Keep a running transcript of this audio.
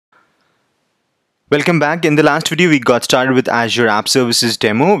Welcome back. In the last video, we got started with Azure App Services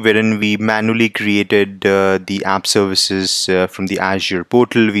demo, wherein we manually created the app services from the Azure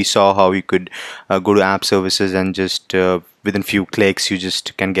portal. We saw how you could go to app services and just within few clicks, you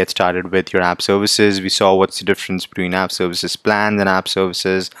just can get started with your app services. We saw what's the difference between app services plans and app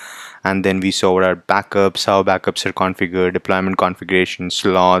services. And then we saw what are backups, how backups are configured, deployment configuration,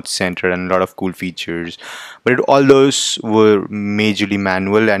 slots, center, and a lot of cool features. But all those were majorly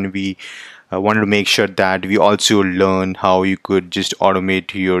manual, and we wanted to make sure that we also learn how you could just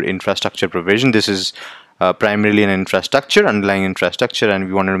automate your infrastructure provision. This is primarily an underlying infrastructure, and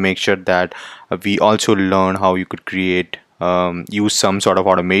we wanted to make sure that we also learn how you could create use some sort of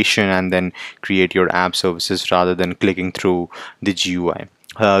automation and then create your app services rather than clicking through the GUI.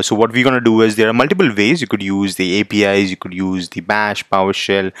 So what we're going to do is there are multiple ways. You could use the APIs, you could use the Bash,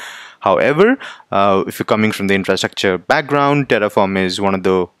 PowerShell. However, if you're coming from the infrastructure background, Terraform is one of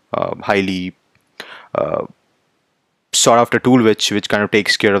the highly sought after tool which kind of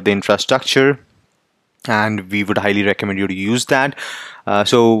takes care of the infrastructure, and we would highly recommend you to use that.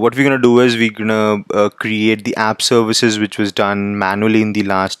 So what we're going to do is we're going to create the app services, which was done manually in the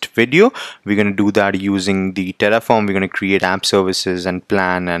last video. We're going to do that using the Terraform. We're going to create app services and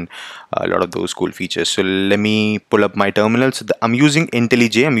plan and a lot of those cool features. So let me pull up my terminal. So I'm using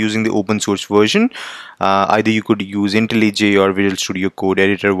IntelliJ. I'm using the open source version. Either you could use IntelliJ or Visual Studio Code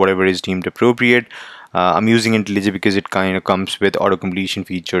Editor, whatever is deemed appropriate. I'm using IntelliJ because it kind of comes with auto completion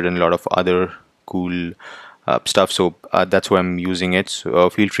feature and a lot of other cool stuff, so that's why I'm using it. So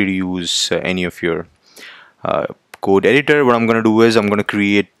feel free to use any of your code editor. What I'm going to do is I'm going to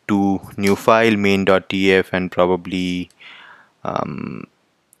create two new file, main.tf and probably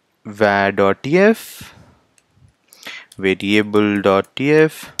var.tf,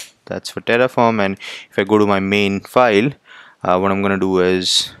 variable.tf. that's for Terraform. And if I go to my main file, what I'm going to do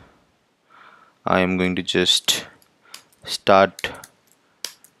is I am going to just start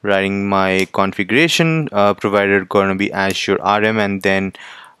writing my configuration. Provider going to be Azure RM, and then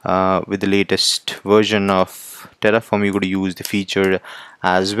with the latest version of Terraform, you're going to use the feature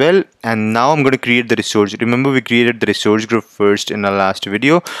as well. And now I'm going to create the resource. Remember, we created the resource group first in our last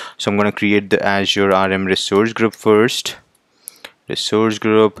video, so I'm going to create the Azure RM resource group first. Resource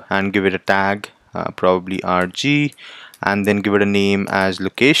group, and give it a tag, probably RG, and then give it a name as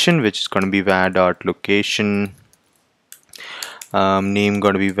location, which is going to be var.location. Name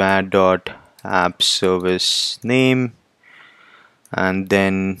going to be var.app service name, and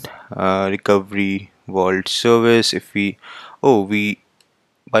then recovery vault service. If we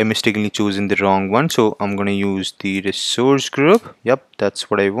by mistakenly chosen the wrong one, so I'm going to use the resource group. Yep, that's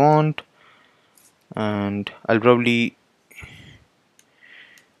what I want, and I'll probably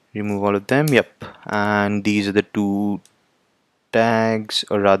remove all of them. Yep, and these are the two tags,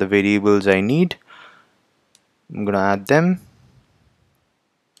 or rather variables, I need. I'm gonna add them,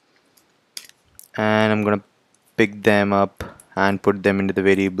 and I'm gonna pick them up and put them into the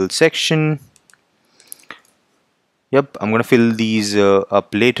variable section. Yep, I'm gonna fill these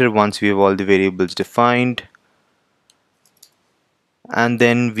up later once we have all the variables defined. And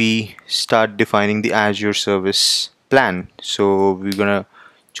then we start defining the Azure service plan. So we're gonna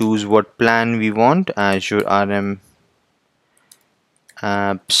choose what plan we want, Azure RM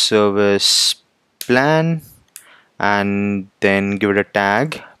app service plan, and then give it a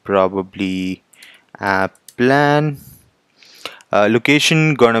tag, probably app plan.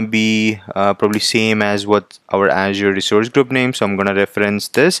 Location gonna be probably same as what our Azure resource group name, so I'm gonna reference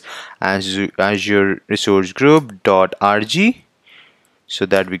this as Azure resource group .rg, so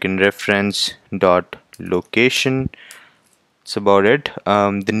that we can reference .location. That's about it.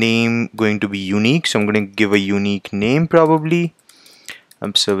 The name going to be unique, so I'm going to give a unique name, probably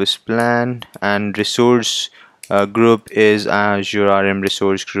app service plan, and resource group is Azure RM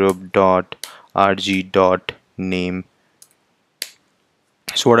resource group .rg .name.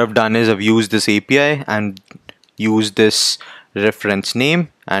 So what I've done is I've used this API and used this reference name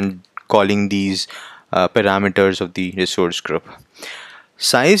and calling these parameters of the resource group.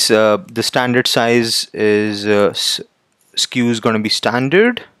 Size, the standard size is SKU is going to be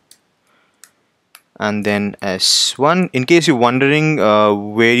standard, and then S1. In case you're wondering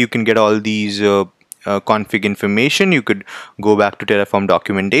where you can get all these config information, you could go back to Terraform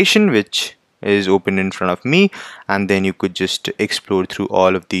documentation, which is open in front of me, and then you could just explore through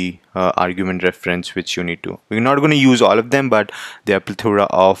all of the argument reference which you need to. We're not going to use all of them, but there are a plethora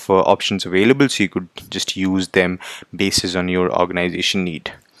of options available, so you could just use them basis on your organization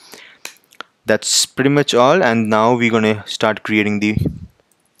need. That's pretty much all, and now we're going to start creating the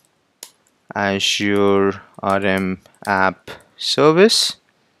Azure RM app service.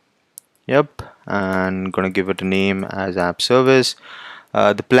 Yep, and gonna give it a name as app service.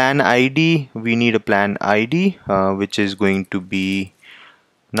 The plan ID, we need a plan ID, which is going to be,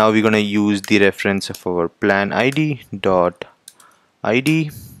 now we're gonna use the reference of our plan ID dot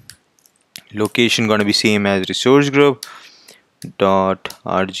ID. Location gonna be same as resource group dot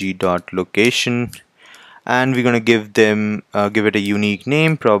rg dot location, and we're gonna give it a unique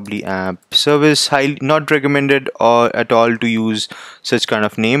name, probably app service. Highly not recommended or at all to use such kind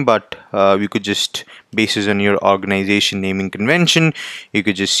of name, but we could just, basis on your organization naming convention, you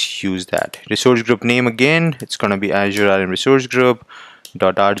could just use that. Resource group name, again it's gonna be Azure RM resource group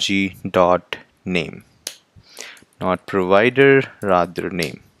dot rg dot name, not provider, rather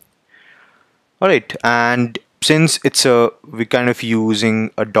name. Alright, and since we're kind of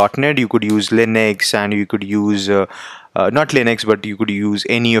using a .NET, you could use Linux, and you could use not Linux, but you could use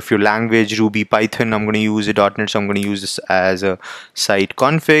any of your language, Ruby, Python. I'm going to use a .NET, so I'm going to use this as a site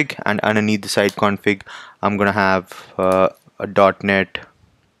config, and underneath the site config, I'm going to have a .NET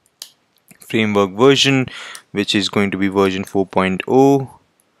framework version, which is going to be version 4.0,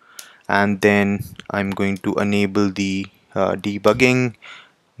 and then I'm going to enable the debugging.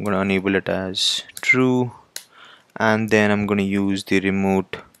 I'm going to enable it as true, and then I'm going to use the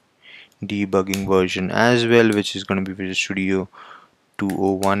remote debugging version as well, which is going to be Visual Studio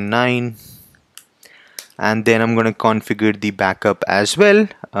 2019, and then I'm going to configure the backup as well.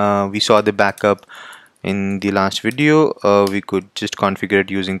 We saw the backup in the last video. We could just configure it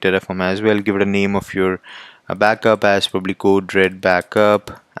using Terraform as well. Give it a name of your backup as probably code red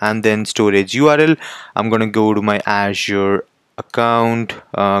backup, and then storage URL. I'm going to go to my Azure account,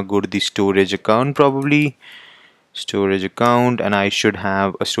 go to the storage account, probably storage account, and I should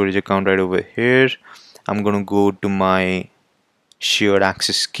have a storage account right over here. I'm going to go to my shared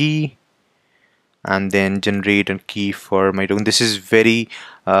access key and then generate a key for my token. This is very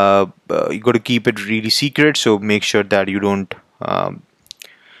you got to keep it really secret, so make sure that you don't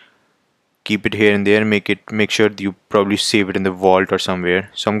keep it here and there. Make sure that you probably save it in the vault or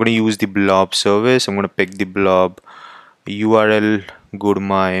somewhere. So I'm going to use the blob service. I'm going to pick the blob URL, go to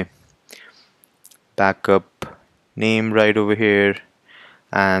my backup name right over here,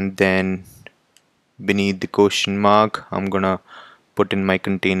 and then beneath the question mark I'm gonna put in my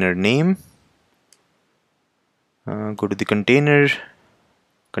container name. Go to the container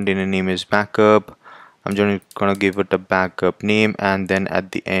name is backup. I'm gonna give it a backup name, and then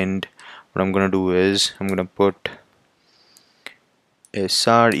at the end what I'm gonna do is I'm gonna put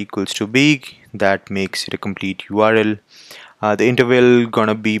sr equals to big. That makes it a complete URL. The interval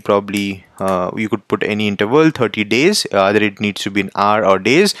gonna be probably you could put any interval, 30 days, either it needs to be an hour or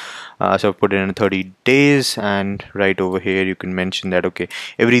days. So put it in 30 days, and right over here you can mention that okay,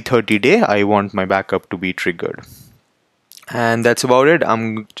 every 30 day I want my backup to be triggered. And that's about it.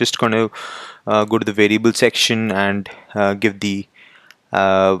 I'm just gonna go to the variable section and give these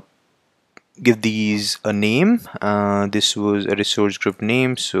a name. This was a resource group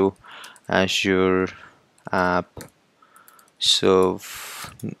name, so Azure app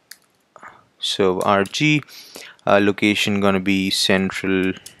serve RG. Location gonna be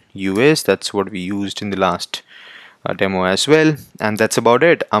central US. That's what we used in the last demo as well. And that's about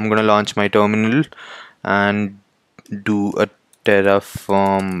it. I'm gonna launch my terminal and do a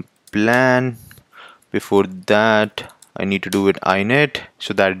Terraform plan. Before that I need to do it init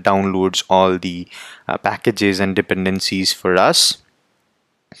so that it downloads all the packages and dependencies for us.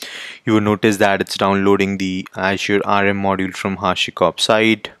 You will notice that it's downloading the Azure RM module from HashiCorp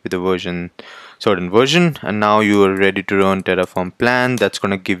site with a certain version, and now you are ready to run Terraform plan. That's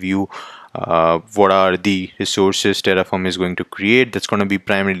going to give you what are the resources Terraform is going to create. That's going to be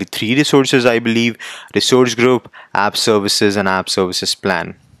primarily 3 resources, I believe: resource group, app services, and app services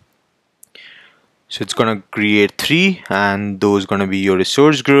plan. So it's going to create 3, and those going to be your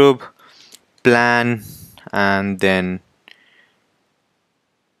resource group, plan, and then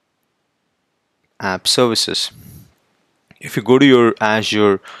app services. If you go to your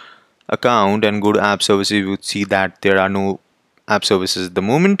Azure account and go to app services, you would see that there are no app services at the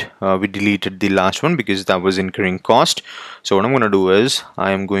moment. We deleted the last one because that was incurring cost. So what I'm going to do is I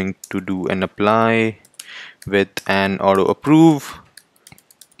am going to do an apply with an auto approve,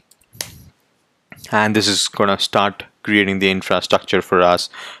 and this is going to start creating the infrastructure for us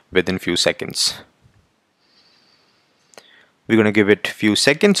within few seconds. We're going to give it a few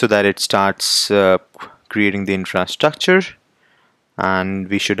seconds so that it starts creating the infrastructure, and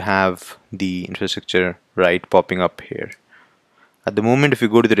we should have the infrastructure right popping up here. At the moment, if you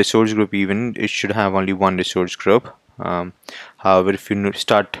go to the resource group, even it should have only one resource group. However, if you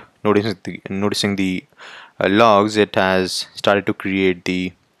start noticing the logs, it has started to create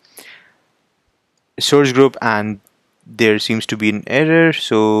the source group and there seems to be an error,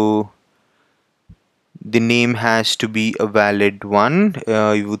 so the name has to be a valid one.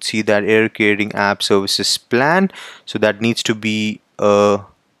 You would see that error creating app services plan, so that needs to be a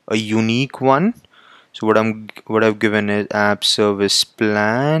unique one. So what I've given is app service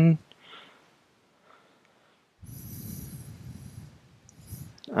plan,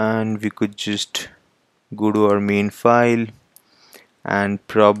 and we could just go to our main file and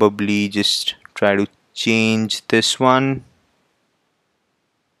probably just try to change this one.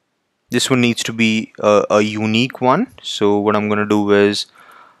 This one needs to be a unique one, so what I'm gonna do is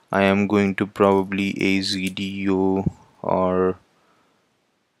I am going to probably AZDO or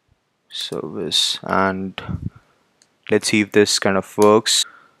service, and let's see if this kind of works.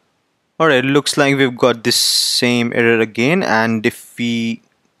 Alright, it looks like we've got this same error again, and if we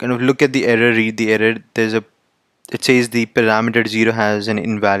kind of look at the error, read the error, it says the parameter 0 has an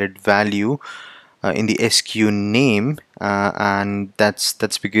invalid value in the SQ name, and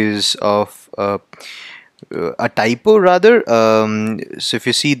that's because of a typo rather. So if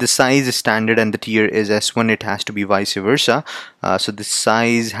you see the size is standard and the tier is S1, it has to be vice versa. So the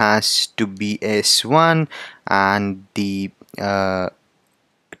size has to be S1 and the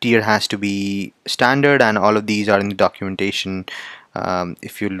tier has to be standard, and all of these are in the documentation.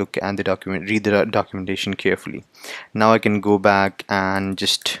 If you look at the document, read the documentation carefully. Now I can go back and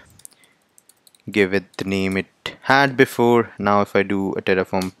just give it the name it had before. Now if I do a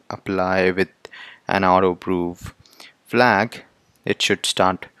Terraform apply with an auto approve flag, it should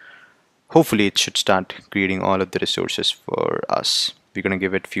start, hopefully it should start creating all of the resources for us. We're gonna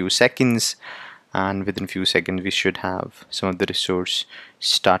give it few seconds, and within few seconds we should have some of the resource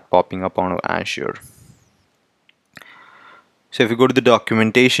start popping up on Azure. So if you go to the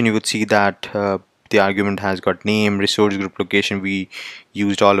documentation, you would see that the argument has got name, resource group, location. We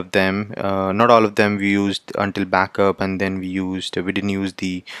used all of them. Not all of them we used until backup, and then we didn't use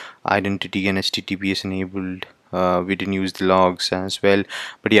the identity and HTTPS enabled. We didn't use the logs as well.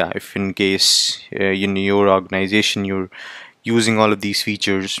 But yeah, if in case in your organization you're using all of these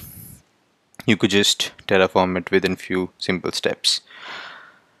features, you could just Terraform it within few simple steps.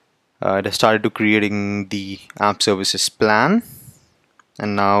 It has started to creating the app services plan,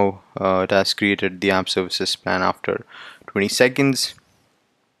 and now it has created the app services plan after 20 seconds.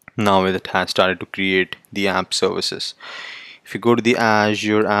 Now it has started to create the app services. If you go to the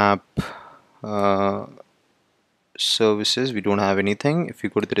Azure app services, we don't have anything. If you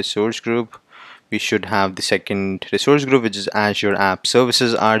go to the resource group, we should have the second resource group, which is Azure App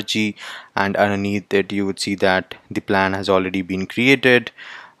Services RG, and underneath it you would see that the plan has already been created.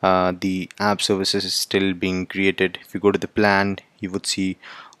 The app services is still being created. If you go to the plan, you would see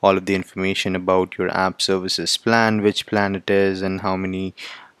all of the information about your app services plan, which plan it is and how many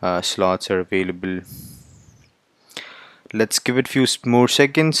slots are available. Let's give it few more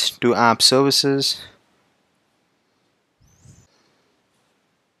seconds to app services.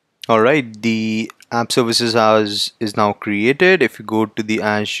 Alright, the app services house is now created. If you go to the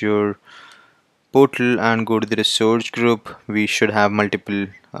Azure portal and go to the resource group, we should have multiple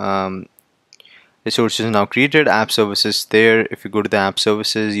resources now created. App services there. If you go to the app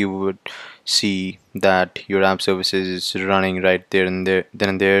services, you would see that your app services is running right there and there. Then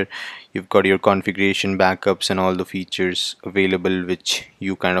and there, you've got your configuration, backups, and all the features available, which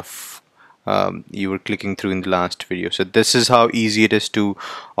you kind of you were clicking through in the last video. So this is how easy it is to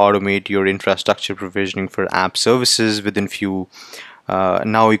automate your infrastructure provisioning for app services within few.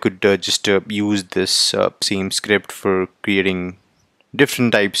 Now you could just use this same script for creating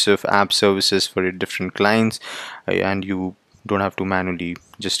different types of app services for your different clients, and you don't have to manually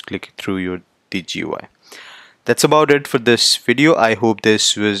just click through the GUI. That's about it for this video. I hope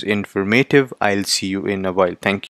this was informative. I'll see you in a while. Thank you.